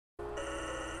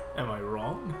Am I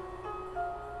wrong?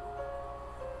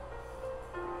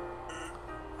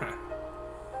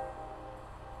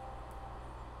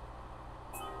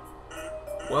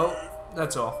 Well,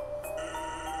 that's all.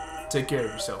 Take care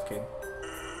of yourself, kid.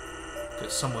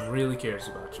 Because someone really cares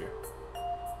about you.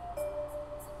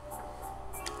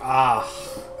 Ah,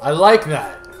 I like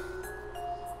that.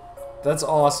 That's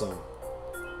awesome.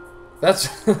 That's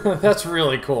that's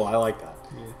really cool. I like that.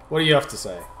 Yeah. What do you have to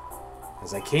say?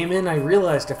 As I came in, I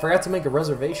realized I forgot to make a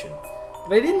reservation.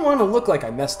 But I didn't want to look like I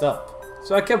messed up.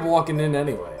 So I kept walking in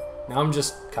anyway. Now I'm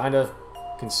just kind of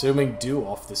consuming dew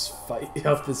off this what?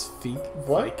 Ficus.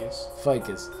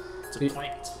 Ficus. It's a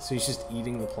plant. So he's just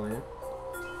eating the plant?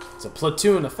 It's a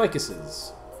platoon of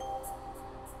ficuses.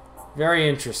 Very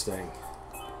interesting.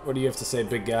 What do you have to say,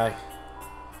 big guy?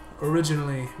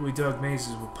 Originally, we dug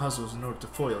mazes with puzzles in order to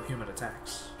foil human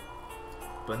attacks.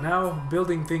 But now,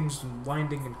 building things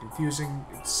winding and confusing,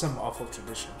 it's some awful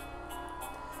tradition.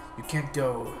 You can't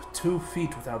go 2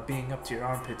 feet without being up to your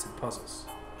armpits in puzzles.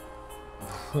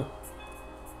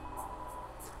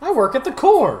 I work at the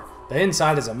core. The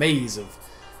inside is a maze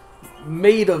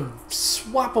made of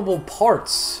swappable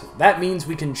parts. That means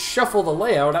we can shuffle the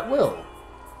layout at will.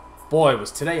 Boy,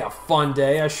 was today a fun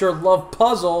day. I sure love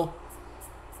puzzle.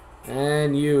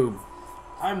 And you.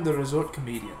 I'm the resort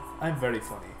comedian. I'm very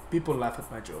funny. People laugh at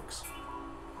my jokes.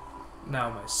 Now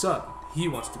my son, he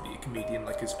wants to be a comedian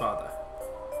like his father.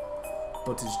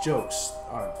 But his jokes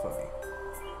aren't funny.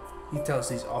 He tells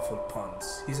these awful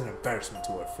puns. He's an embarrassment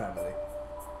to our family.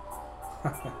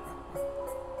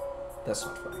 That's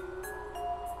not funny.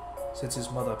 Since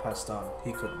his mother passed on,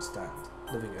 he couldn't stand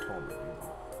living at home anymore.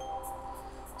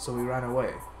 So he ran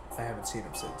away. I haven't seen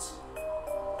him since.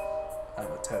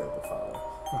 I'm a terrible father.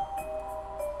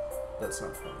 That's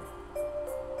not funny.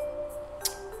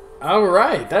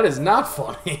 Alright, that is not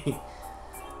funny.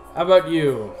 How about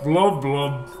you? Blub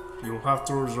blub. You'll have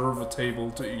to reserve a table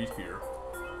to eat here.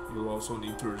 You'll also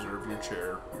need to reserve your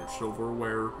chair, your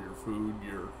silverware, your food,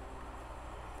 your...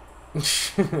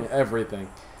 Everything.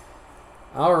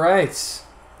 Alright. It's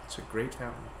a great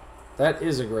fountain. That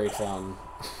is a great fountain.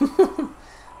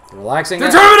 Relaxing.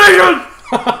 Determination!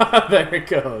 There it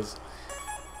goes.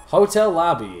 Hotel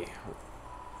lobby.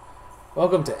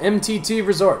 Welcome to MTT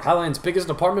Resort, Highland's biggest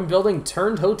apartment building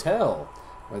turned hotel.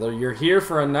 Whether you're here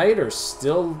for a night or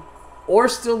still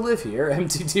live here,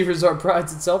 MTT Resort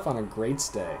prides itself on a great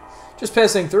stay. Just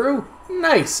passing through?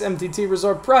 Nice! MTT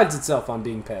Resort prides itself on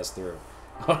being passed through.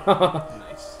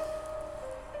 Nice.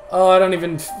 Oh, I don't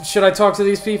even... Should I talk to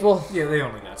these people? Yeah, they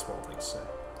only got small things to say.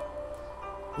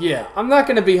 Yeah, I'm not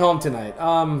gonna be home tonight.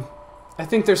 I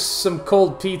think there's some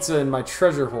cold pizza in my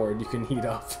treasure hoard you can heat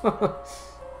up.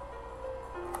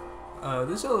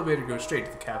 This elevator goes straight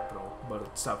to the Capitol, but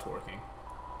it stopped working.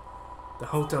 The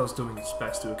hotel's doing its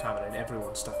best to accommodate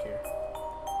everyone stuck here.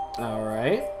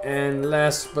 Alright, and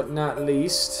last but not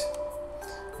least,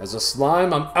 as a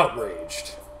slime, I'm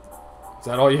outraged. Is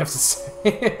that all you have to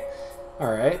say?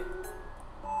 Alright.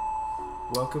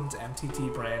 Welcome to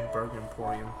MTT Brand Burger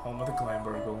Emporium, home of the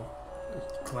Glamburger.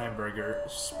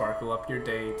 Sparkle up your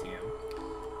day, ATM.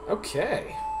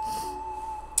 Okay.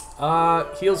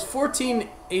 Heals 14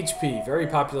 HP. Very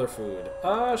popular food.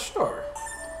 Sure.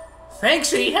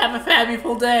 Thanks, E. Have a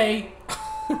fabulous day.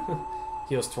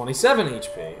 Heals 27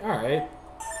 HP. Alright.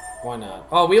 Why not?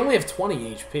 Oh, we only have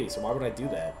 20 HP, so why would I do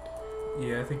that?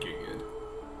 Yeah, I think you're good.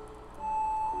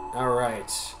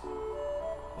 Alright.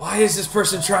 Why is this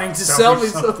person trying to sell me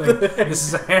something? This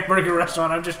is a hamburger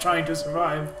restaurant. I'm just trying to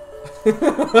survive.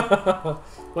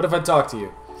 What if I talk to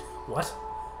you? What?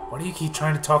 Why do you keep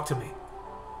trying to talk to me?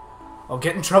 I'll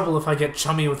get in trouble if I get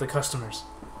chummy with the customers.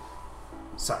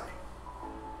 Sorry.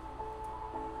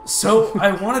 So,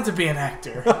 I wanted to be an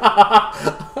actor.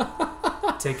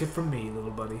 Take it from me,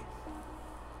 little buddy.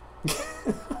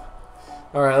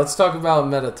 Alright, let's talk about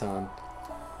Metaton.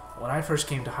 When I first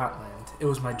came to Hotland, it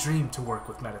was my dream to work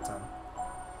with Metaton.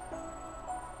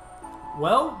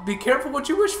 Well, be careful what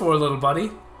you wish for, little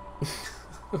buddy.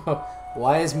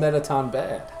 Why is Metaton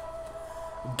bad?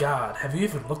 God, have you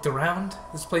even looked around?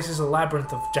 This place is a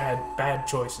labyrinth of bad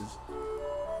choices.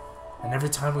 And every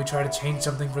time we try to change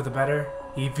something for the better,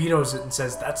 he vetoes it and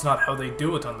says that's not how they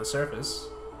do it on the surface.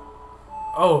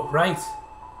 Oh, right.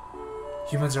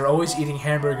 Humans are always eating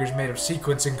hamburgers made of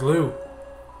sequins and glue.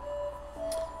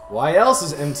 Why else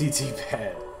is MTT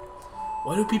bad?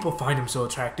 Why do people find him so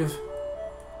attractive?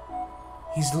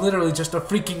 He's literally just a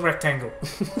freaking rectangle.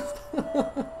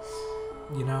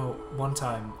 You know, one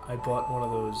time I bought one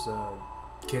of those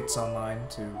kits online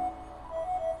to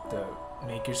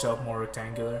make yourself more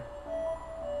rectangular.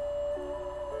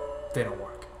 They don't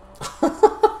work.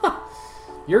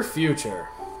 Your future.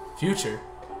 Future?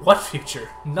 What future?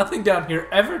 Nothing down here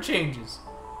ever changes.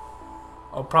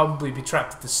 I'll probably be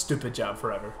trapped at this stupid job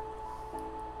forever.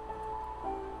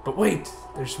 But wait,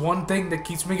 there's one thing that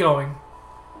keeps me going.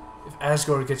 If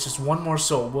Asgore gets just one more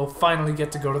soul, we'll finally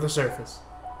get to go to the surface.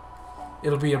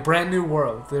 It'll be a brand new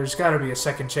world. There's gotta be a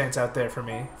second chance out there for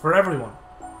me. For everyone.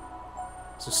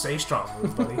 So stay strong,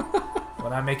 little buddy.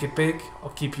 When I make it big, I'll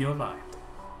keep you in mind.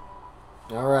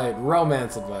 Alright,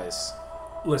 romance advice.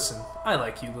 Listen, I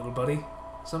like you, little buddy.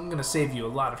 So I'm gonna save you a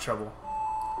lot of trouble.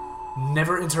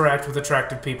 Never interact with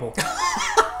attractive people.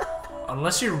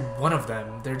 Unless you're one of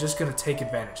them, they're just gonna take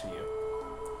advantage of you.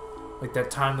 Like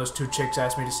that time those two chicks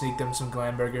asked me to sneak them some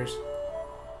glam burgers.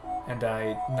 And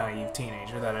I, naive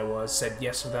teenager that I was, said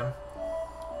yes to them.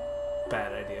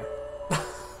 Bad idea.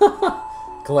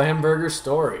 Glam burger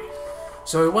story.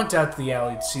 So I went out to the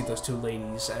alley to see those two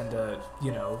ladies and,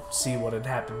 you know, see what had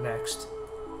happened next.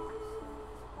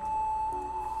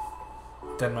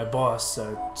 Then my boss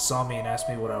saw me and asked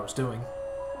me what I was doing.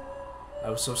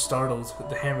 I was so startled that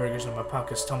the hamburgers in my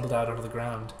pockets tumbled out onto the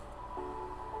ground.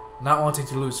 Not wanting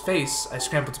to lose face, I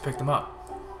scrambled to pick them up.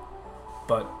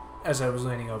 But as I was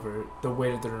leaning over, the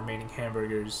weight of the remaining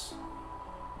hamburgers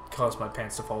caused my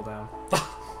pants to fall down.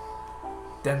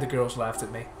 Then the girls laughed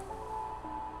at me.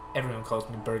 Everyone calls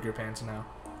me Burger Pants now.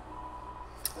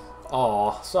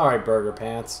 Aw, sorry Burger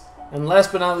Pants. And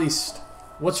last but not least,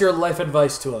 what's your life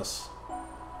advice to us?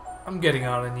 I'm getting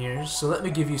on in years, so let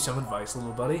me give you some advice,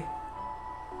 little buddy.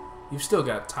 You've still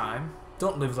got time.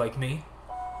 Don't live like me.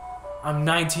 I'm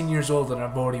 19 years old and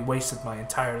I've already wasted my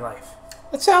entire life.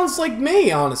 That sounds like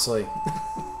me, honestly.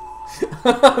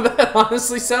 That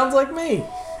honestly sounds like me.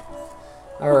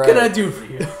 What can I do for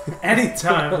you?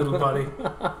 Anytime, little buddy.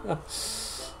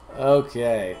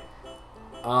 Okay.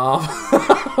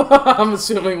 I'm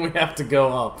assuming we have to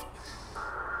go up.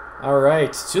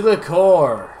 Alright, to the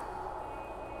core.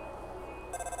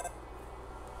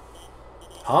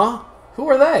 Huh? Who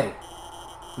are they?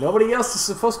 Nobody else is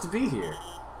supposed to be here.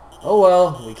 Oh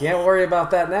well, we can't worry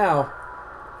about that now.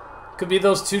 Could be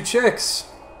those two chicks.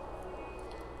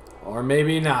 Or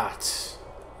maybe not.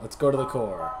 Let's go to the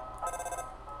core.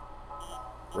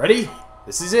 Ready?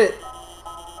 This is it.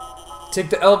 Take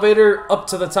the elevator up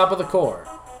to the top of the core.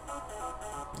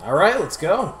 Alright, let's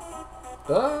go.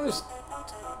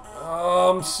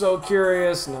 I'm so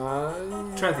curious. Nah.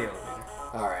 Try the elevator.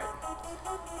 Alright.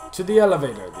 To the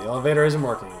elevator. The elevator isn't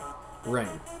working. Ring.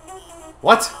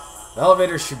 What? The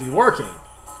elevator should be working.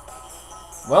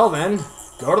 Well then,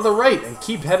 go to the right and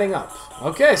keep heading up.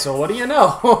 Okay, so what do you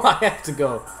know? I have to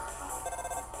go.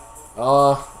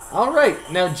 Alright.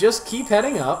 Now just keep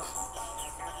heading up.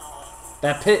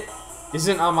 That pit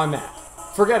isn't on my map.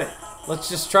 Forget it. Let's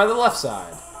just try the left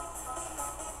side.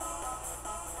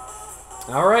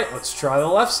 Alright, let's try the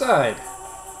left side.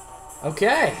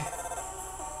 Okay.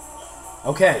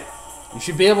 Okay. You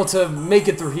should be able to make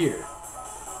it through here.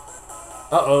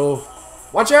 Uh-oh.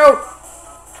 Watch out!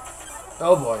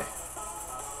 Oh boy.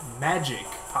 Magic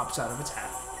pops out of its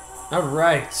hat.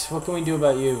 Alright, what can we do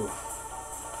about you?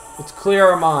 Let's clear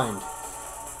our mind.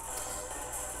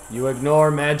 You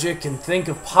ignore magic and think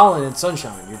of pollen and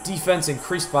sunshine. Your defense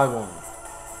increased by 1.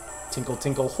 Tinkle,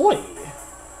 tinkle, hoy!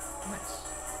 Nice.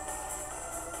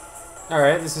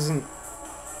 Alright, this isn't...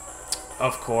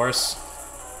 Of course.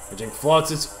 Magic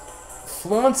flaunts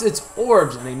its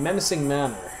orbs in a menacing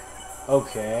manner.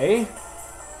 Okay.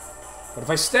 What if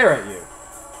I stare at you?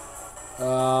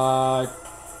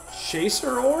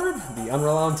 Chaser Orb? The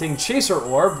unrelenting Chaser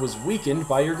Orb was weakened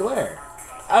by your glare.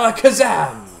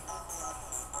 Alakazam!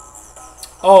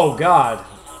 Oh, God.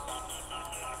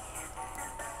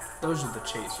 Those are the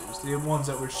chasers. The ones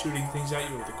that were shooting things at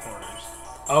you at the corners.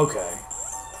 Okay.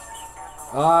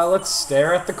 Let's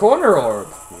stare at the Corner Orb.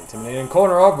 The intimidating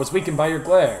Corner Orb was weakened by your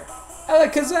glare.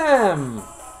 Alakazam!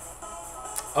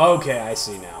 Okay, I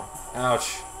see now.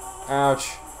 Ouch.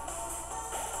 Ouch.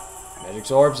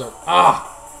 Magic's orbs are... Ah!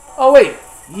 Oh, wait!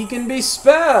 He can be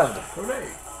spared! Hooray!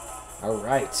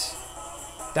 Alright.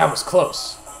 That was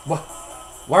close. What?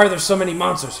 Why are there so many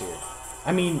monsters here?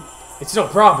 I mean, it's no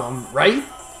problem, right?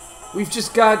 We've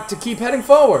just got to keep heading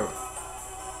forward.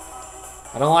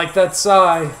 I don't like that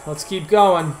sigh. Let's keep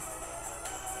going.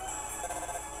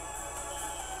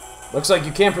 Looks like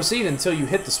you can't proceed until you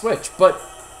hit the switch, but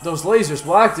those lasers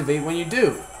will activate when you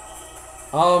do.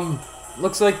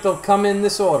 Looks like they'll come in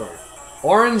this order.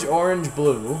 Orange, orange,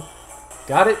 blue.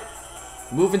 Got it?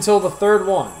 Move until the third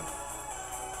one.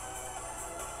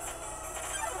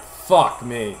 Fuck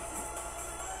me.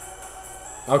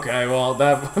 Okay, well,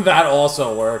 that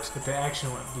also works. But the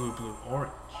action went blue, blue,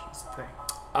 orange. Is the thing.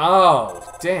 Oh,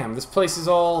 damn, this place is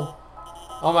all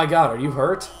Oh my god, are you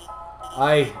hurt?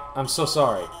 I'm so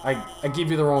sorry. I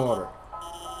gave you the wrong order.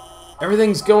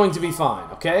 Everything's going to be fine,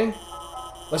 okay?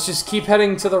 Let's just keep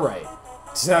heading to the right.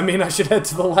 Does that mean I should head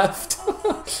to the left?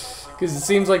 Because it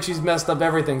seems like she's messed up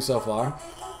everything so far.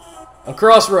 A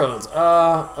crossroads.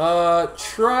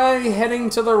 Try heading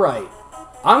to the right.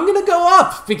 I'm gonna go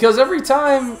up, because every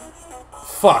time...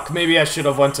 Fuck, maybe I should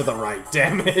have went to the right,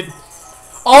 damn it.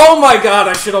 Oh my god,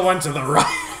 I should have went to the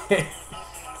right.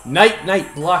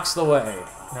 Night blocks the way.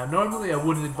 Now, normally I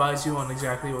wouldn't advise you on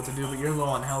exactly what to do, but you're low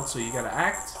on health, so you gotta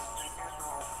act.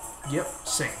 Yep,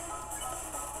 sing.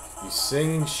 You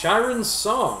sing Shiren's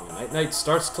song. Night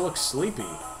starts to look sleepy.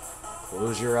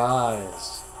 Close your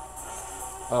eyes.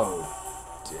 Oh,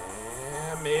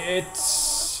 damn it.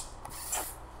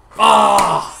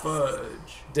 Ah!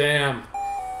 Fudge. Damn.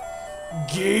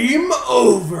 Game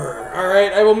over.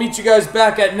 Alright, I will meet you guys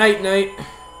back at night.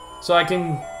 So I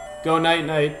can go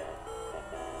night.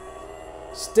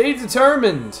 Stay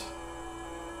determined.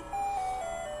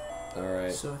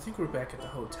 Alright. So I think we're back at the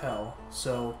hotel.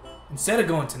 So instead of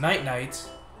going to night,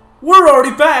 we're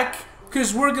already back!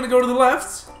 Because we're gonna go to the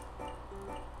left.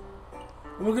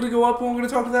 And we're gonna go up and we're gonna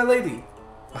talk to that lady.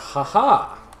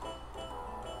 Haha.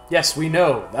 Yes, we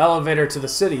know. The elevator to the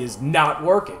city is not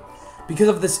working. Because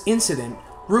of this incident,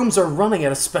 rooms are running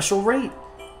at a special rate.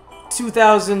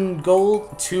 2,000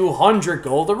 gold, 200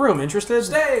 gold a room. Interested?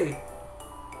 Stay!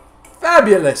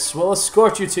 Fabulous! We'll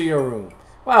escort you to your room.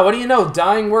 Wow, what do you know?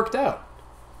 Dying worked out.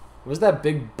 Where's that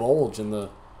big bulge in the...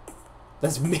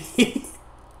 That's me.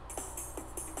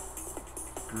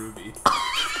 Groovy.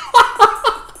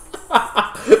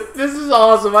 This is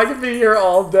awesome. I could be here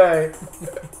all day.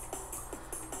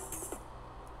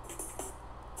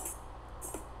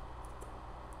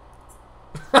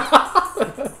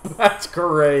 That's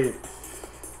great.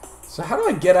 So how do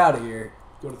I get out of here?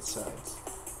 Go to the sides.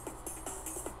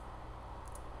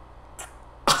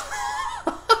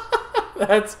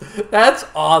 That's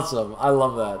awesome. I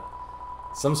love that.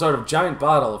 Some sort of giant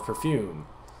bottle of perfume.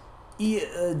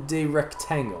 De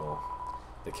rectangle.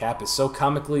 The cap is so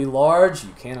comically large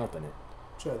you can't open it.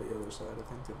 Try the other side. I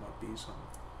think there might be some.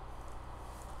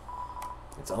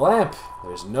 It's a lamp.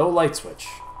 There's no light switch.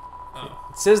 Oh.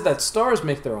 It says that stars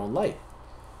make their own light.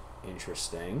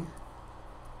 Interesting.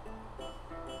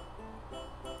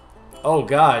 Oh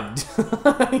god.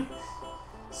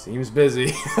 Seems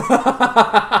busy.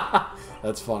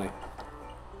 That's funny.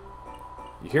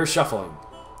 You hear shuffling.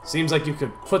 Seems like you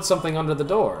could put something under the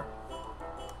door.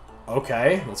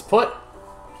 Okay, let's put.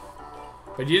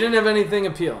 But you didn't have anything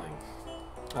appealing.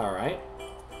 Alright.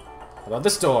 How about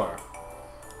this door?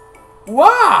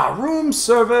 Wow! Room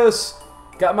service!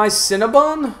 Got my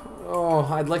Cinnabon? Oh,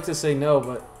 I'd like to say no,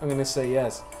 but I'm gonna say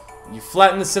yes. You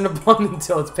flatten the Cinnabon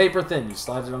until it's paper thin. You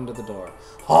slide it under the door.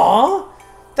 Huh?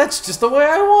 That's just the way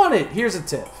I want it. Here's a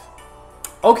tip.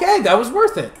 Okay, that was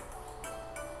worth it.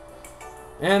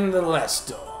 And the last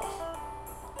door.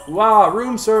 Wow,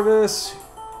 room service.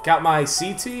 Got my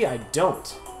CT? I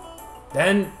don't.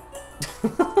 Then...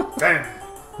 Damn.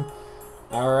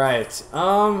 Alright.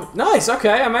 Nice,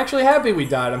 okay. I'm actually happy we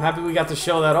died. I'm happy we got to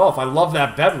show that off. I love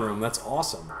that bedroom. That's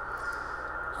awesome.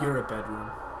 You're a bedroom.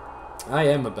 I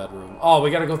am a bedroom. Oh, we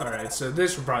gotta go... Alright, so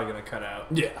this we're probably gonna cut out.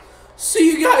 Yeah.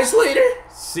 See you guys later!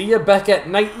 See ya back at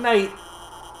night. Alright.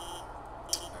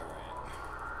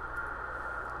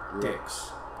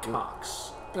 Dicks.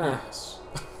 Cocks. Ass.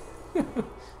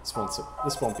 This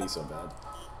won't be so bad.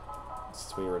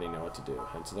 Since we already know what to do.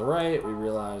 Head to the right. We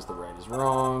realize the right is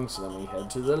wrong, so then we head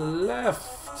to the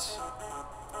left.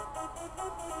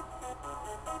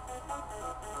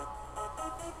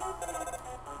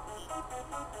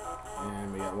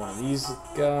 And we got one of these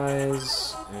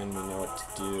guys, and we know what to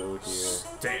do here.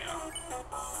 Damn.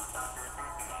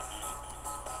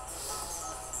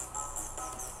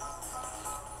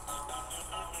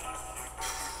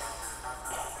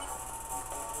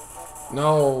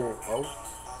 No. Oh.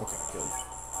 Okay, good.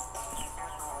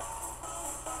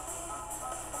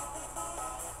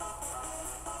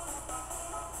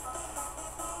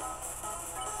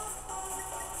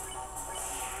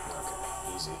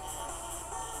 Okay, easy.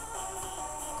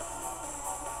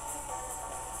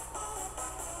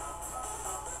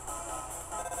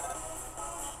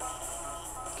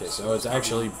 Okay, so it's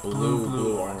actually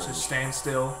blue, orange. Just stand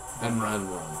still. And run.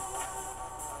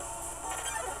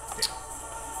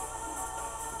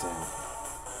 Damn.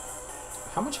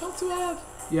 How much health do I have?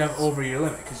 You have over your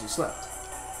limit because you slept.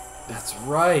 That's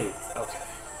right. Okay.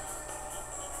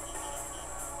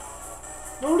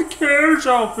 Nobody cares,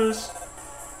 Alphys.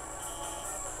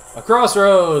 A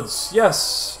crossroads.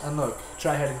 Yes. And look,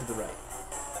 try heading to the right.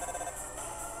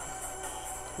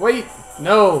 Wait!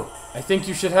 No! I think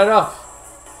you should head up.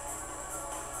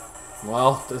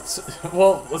 Well,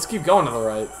 let's keep going to the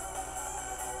right.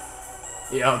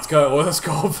 Yeah, let's go. Well, let's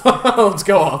go up. Let's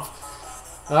go up.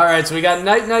 Alright, so we got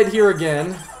Night Night here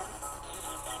again.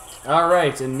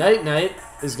 Alright, and Night Night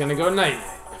is gonna go Night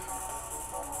Night.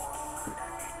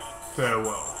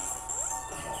 Farewell.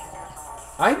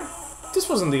 This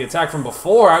wasn't the attack from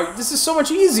before. This is so much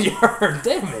easier.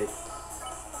 Damn it.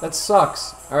 That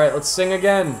sucks. Alright, let's sing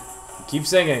again. Keep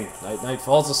singing. Night Night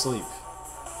falls asleep.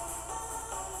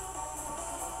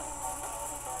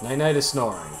 Night Night is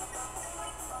snoring.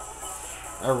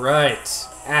 Alright.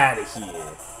 Out of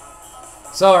here.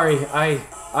 Sorry, I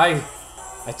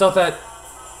thought that...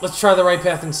 Let's try the right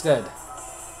path instead.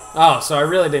 Oh, so I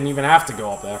really didn't even have to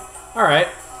go up there. Alright.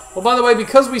 Well, by the way,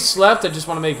 because we slept, I just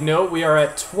want to make note, we are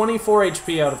at 24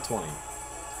 HP out of 20.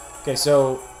 Okay,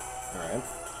 so... Alright.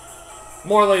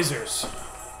 More lasers.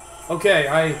 Okay,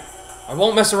 I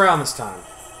won't mess around this time.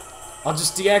 I'll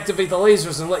just deactivate the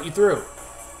lasers and let you through.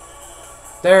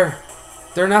 They're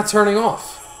not turning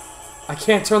off. I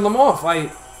can't turn them off.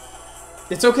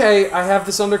 It's okay. I have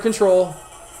this under control.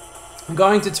 I'm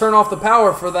going to turn off the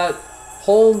power for that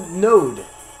whole node.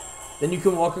 Then you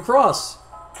can walk across.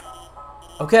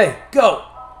 Okay, go.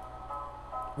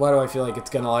 Why do I feel like it's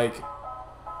gonna like...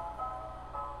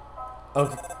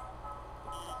 Okay.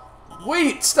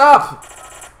 Wait, stop!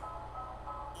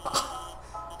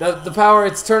 The power,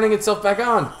 it's turning itself back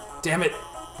on. Damn it.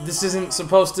 This isn't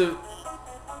supposed to...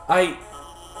 I'm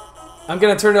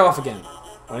gonna turn it off again.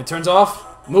 When it turns off,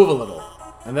 move a little.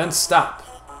 And then stop.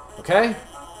 Okay?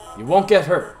 You won't get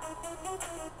hurt.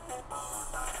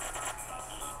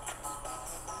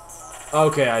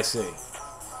 Okay, I see.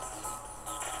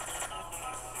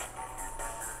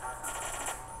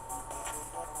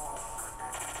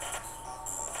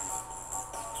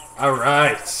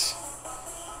 Alright.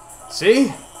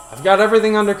 See? I've got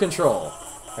everything under control.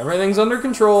 Everything's under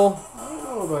control. I don't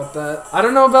know about that. I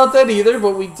don't know about that either,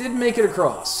 but we did make it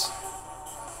across.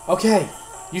 Okay.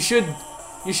 You should...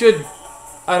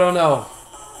 I don't know.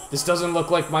 This doesn't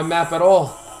look like my map at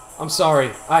all. I'm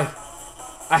sorry. I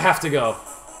have to go.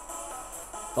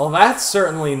 Well, that's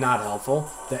certainly not helpful.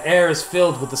 The air is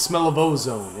filled with the smell of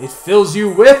ozone. It fills you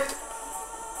with...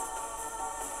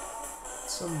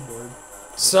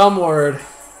 Some word.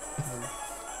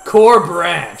 Core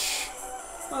branch.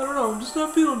 I don't know, I'm just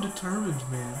not feeling determined,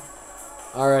 man.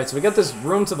 Alright, so we got this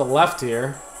room to the left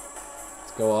here.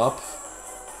 Let's go up.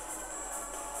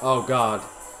 Oh god.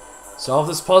 Solve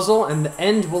this puzzle and the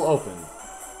end will open.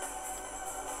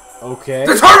 Okay.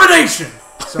 Determination!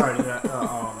 Sorry, did I...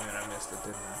 oh man, I missed it,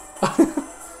 didn't I?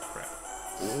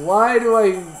 Why do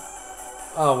I...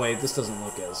 Oh wait, this doesn't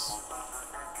look as...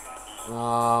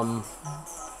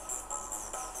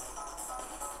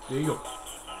 There you go.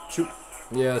 Shoot.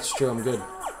 Yeah, that's true, I'm good.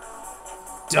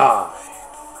 Die!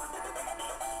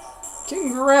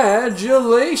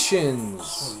 Congratulations!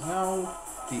 So now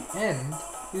the end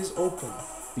is open.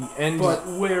 The end. But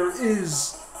where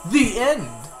is the end?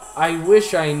 I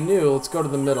wish I knew. Let's go to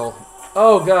the middle.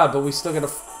 Oh god, but we still got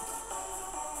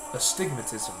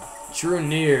Astigmatism. Drew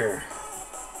near.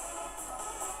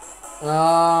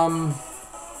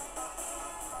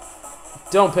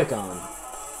 Don't pick on.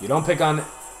 You don't pick on...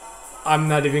 I'm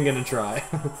not even gonna try.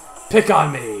 Pick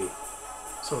on me!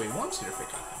 So he wants you to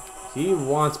pick on him. He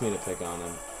wants me to pick on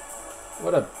him.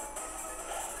 What a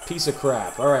piece of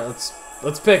crap. Alright,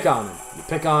 let's pick on him. You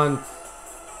pick on...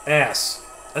 ass.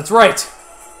 That's right!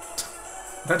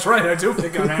 That's right, I do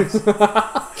pick on ass.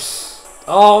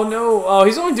 Oh no! Oh,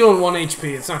 he's only doing 1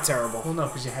 HP. It's not terrible. Well, no,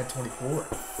 because you had 24.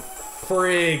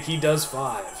 Frig, he does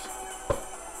 5.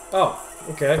 Oh,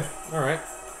 okay. Alright.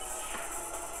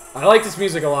 I like this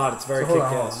music a lot. It's very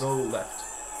kick-ass. Go left.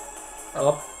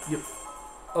 Up. Yep.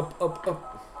 Up.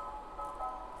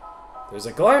 There's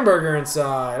a Glamburger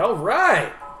inside.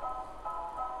 Alright!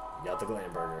 You got the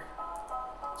Glamburger.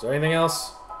 Is there anything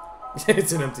else?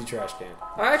 It's an empty trash can.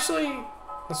 Actually,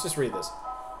 let's just read this.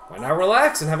 Why not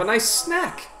relax and have a nice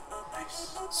snack?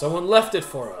 Nice. Someone left it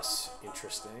for us.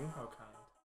 Interesting. Okay.